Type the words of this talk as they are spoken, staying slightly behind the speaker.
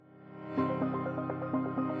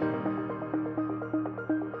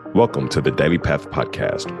Welcome to the Daily Path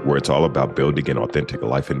Podcast, where it's all about building an authentic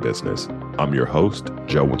life and business. I'm your host,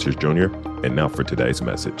 Joe Winters Jr., and now for today's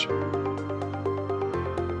message.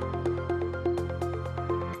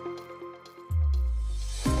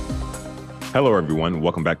 Hello, everyone.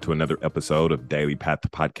 Welcome back to another episode of Daily Path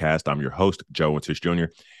Podcast. I'm your host, Joe Winters Jr.,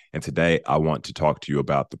 and today I want to talk to you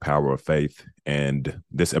about the power of faith. And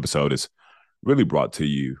this episode is really brought to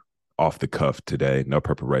you off the cuff today, no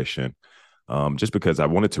preparation. Just because I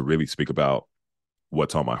wanted to really speak about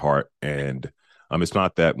what's on my heart. And it's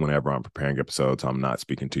not that whenever I'm preparing episodes, I'm not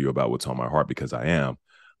speaking to you about what's on my heart, because I am.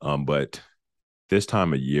 But this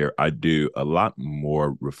time of year, I do a lot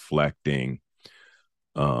more reflecting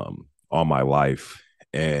on my life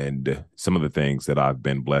and some of the things that I've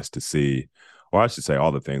been blessed to see, or I should say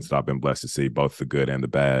all the things that I've been blessed to see, both the good and the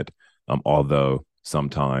bad, although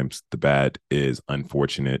sometimes the bad is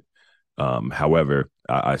unfortunate. However,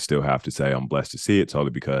 I still have to say I'm blessed to see it, solely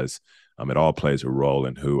because it all plays a role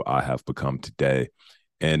in who I have become today.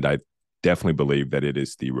 And I definitely believe that it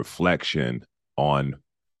is the reflection on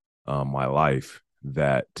my life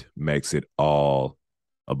that makes it all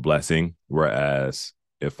a blessing. Whereas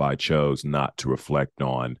if I chose not to reflect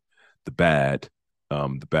on the bad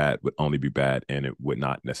would only be bad and it would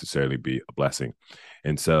not necessarily be a blessing.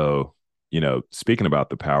 And so, speaking about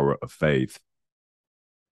the power of faith,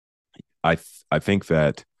 I think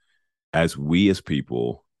that as we as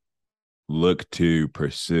people look to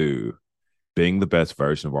pursue being the best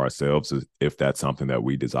version of ourselves, if that's something that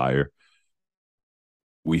we desire,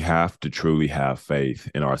 we have to truly have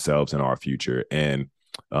faith in ourselves and our future. And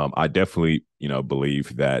I definitely,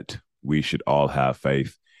 believe that we should all have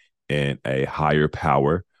faith in a higher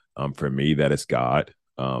power. For me, that is God.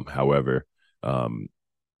 However,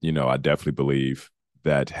 I definitely believe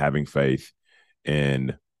that having faith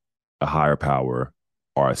in a higher power,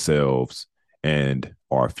 ourselves, and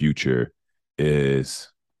our future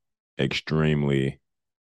is extremely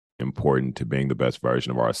important to being the best version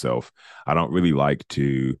of ourselves. I don't really like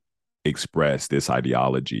to express this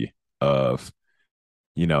ideology of,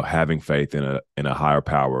 having faith in a higher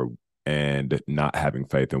power and not having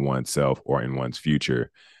faith in oneself or in one's future,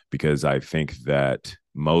 because I think that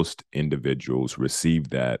most individuals receive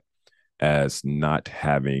that as not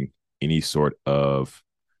having any sort of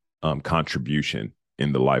contribution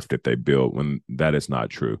in the life that they build, when that is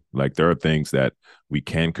not true. Like, there are things that we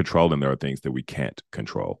can control and there are things that we can't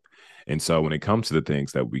control. And so when it comes to the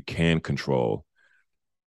things that we can control,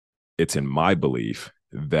 it's in my belief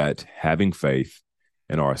that having faith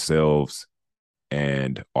in ourselves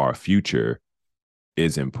and our future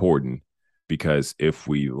is important, because if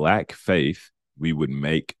we lack faith, we would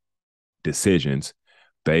make decisions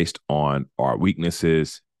based on our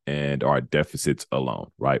weaknesses and our deficits alone,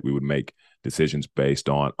 right? We would make decisions based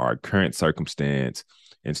on our current circumstance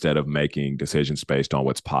instead of making decisions based on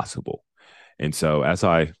what's possible. And so as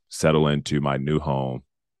I settle into my new home,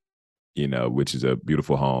 which is a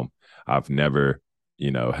beautiful home, I've never,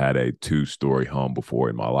 had a 2-story home before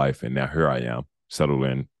in my life. And now here I am, settled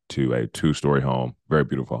into a 2-story home, very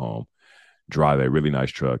beautiful home, drive a really nice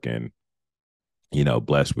truck, and,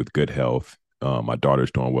 blessed with good health. My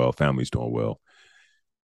daughter's doing well, family's doing well.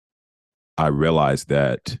 I realized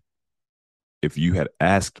that if you had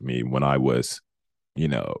asked me when I was, you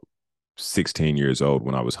know, 16 years old,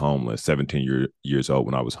 when I was homeless, 17 years old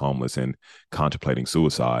when I was homeless and contemplating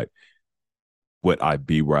suicide, would I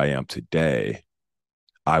be where I am today?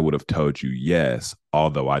 I would have told you yes,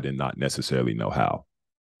 although I did not necessarily know how.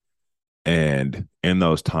 And in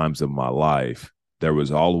those times of my life, there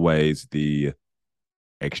was always the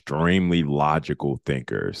extremely logical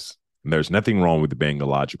thinkers. And there's nothing wrong with being a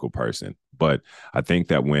logical person, but I think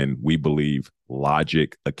that when we believe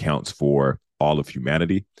logic accounts for all of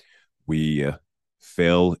humanity, we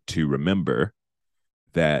fail to remember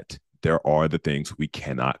that there are the things we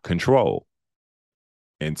cannot control.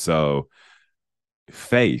 And so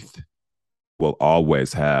faith will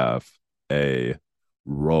always have a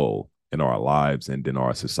role in our lives and in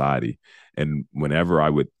our society. And whenever I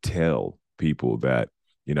would tell people that,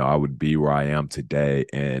 I would be where I am today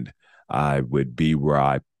and I would be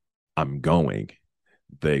where I'm going,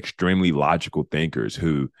 the extremely logical thinkers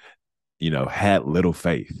who, had little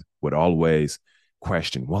faith would always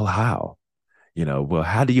question, well, how? Well,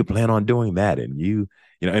 how do you plan on doing that? And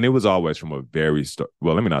and it was always from a very,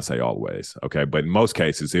 well, let me not say always, okay, but in most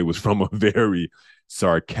cases, it was from a very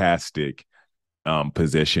sarcastic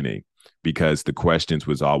positioning, because the questions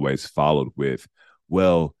was always followed with,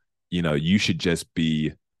 well, you should just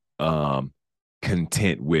be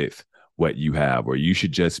content with what you have, or you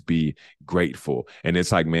should just be grateful. And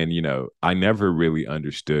it's like, man, I never really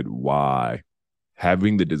understood why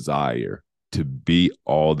having the desire to be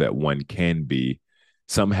all that one can be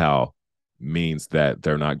somehow means that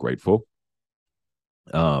they're not grateful.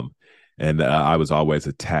 And I was always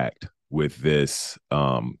attacked with this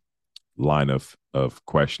line of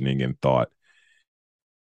questioning and thought,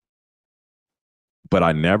 but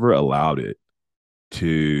I never allowed it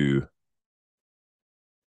to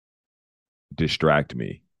distract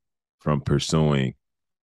me from pursuing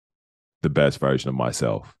the best version of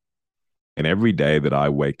myself. And every day that I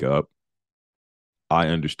wake up, I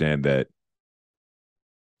understand that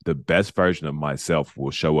the best version of myself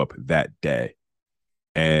will show up that day.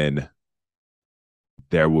 And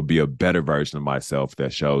there will be a better version of myself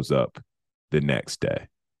that shows up the next day.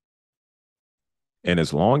 And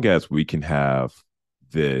as long as we can have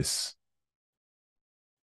this,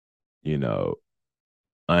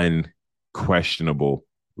 unquestionable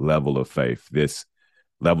level of faith, this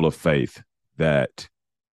level of faith that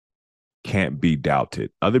can't be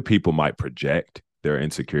doubted. Other people might project their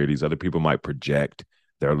insecurities. Other people might project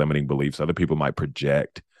their limiting beliefs. Other people might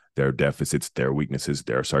project their deficits, their weaknesses,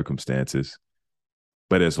 their circumstances.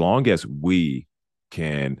 But as long as we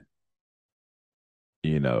can,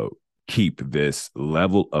 keep this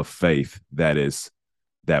level of faith that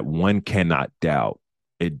one cannot doubt,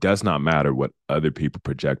 it does not matter what other people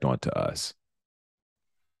project onto us.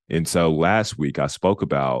 And so last week I spoke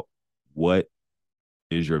about what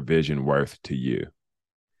is your vision worth to you?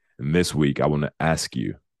 And this week I want to ask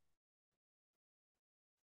you,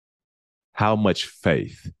 how much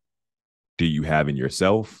faith do you have in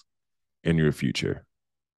yourself and your future?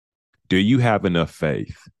 Do you have enough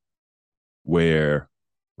faith where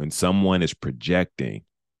when someone is projecting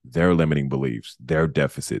their limiting beliefs, their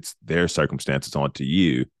deficits, their circumstances onto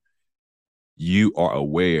you, you are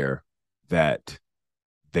aware that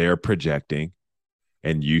they're projecting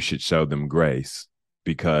and you should show them grace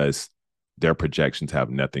because their projections have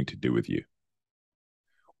nothing to do with you?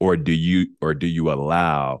 Or do you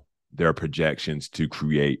allow their projections to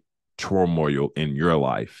create turmoil in your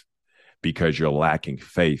life because you're lacking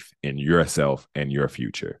faith in yourself and your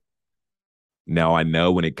future? Now, I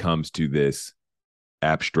know when it comes to this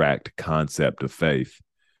abstract concept of faith,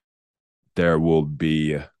 there will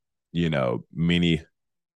be, many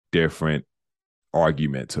different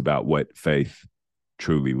arguments about what faith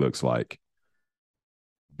truly looks like.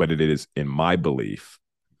 But it is in my belief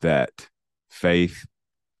that faith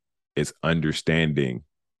is understanding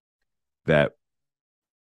that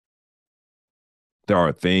there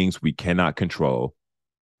are things we cannot control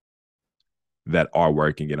that are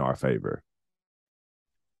working in our favor.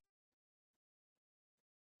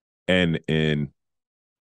 And in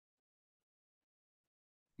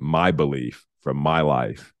my belief from my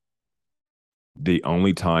life, the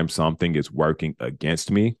only time something is working against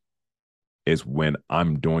me is when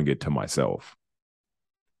I'm doing it to myself.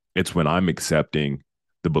 It's when I'm accepting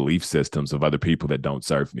the belief systems of other people that don't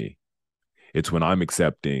serve me. It's when I'm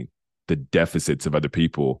accepting the deficits of other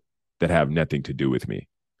people that have nothing to do with me.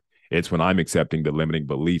 It's when I'm accepting the limiting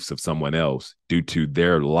beliefs of someone else due to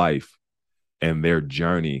their life and their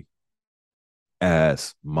journey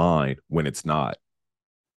as mine when it's not.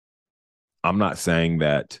 I'm not saying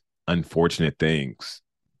that unfortunate things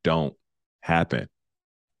don't happen.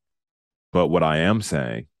 But what I am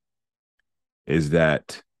saying is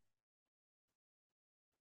that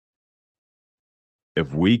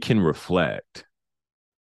if we can reflect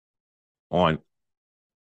on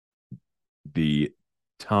the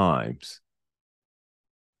times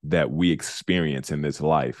that we experience in this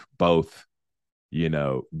life, both,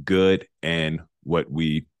 good and what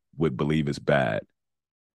we would believe is bad,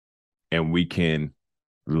 and we can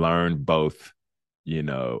learn both,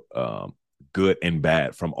 good and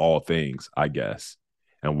bad from all things, I guess,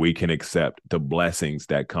 and we can accept the blessings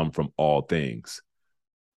that come from all things,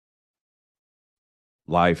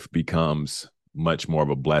 life becomes much more of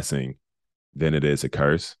a blessing than it is a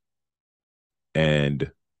curse.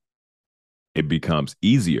 And it becomes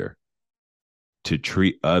easier to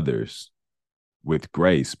treat others with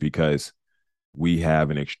grace because we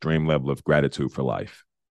have an extreme level of gratitude for life.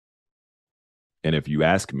 And if you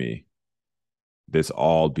ask me, this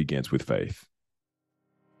all begins with faith.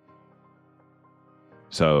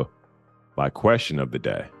 So my question of the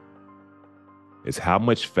day is, how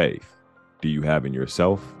much faith do you have in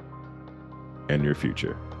yourself and your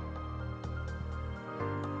future?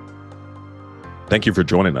 Thank you for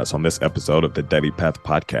joining us on this episode of the Daily Path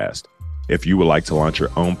Podcast. If you would like to launch your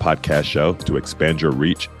own podcast show to expand your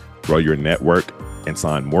reach, grow your network, and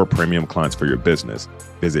sign more premium clients for your business,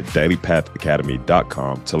 visit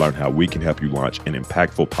dailypathacademy.com to learn how we can help you launch an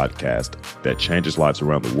impactful podcast that changes lives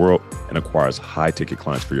around the world and acquires high-ticket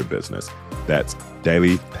clients for your business. That's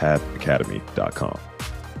dailypathacademy.com.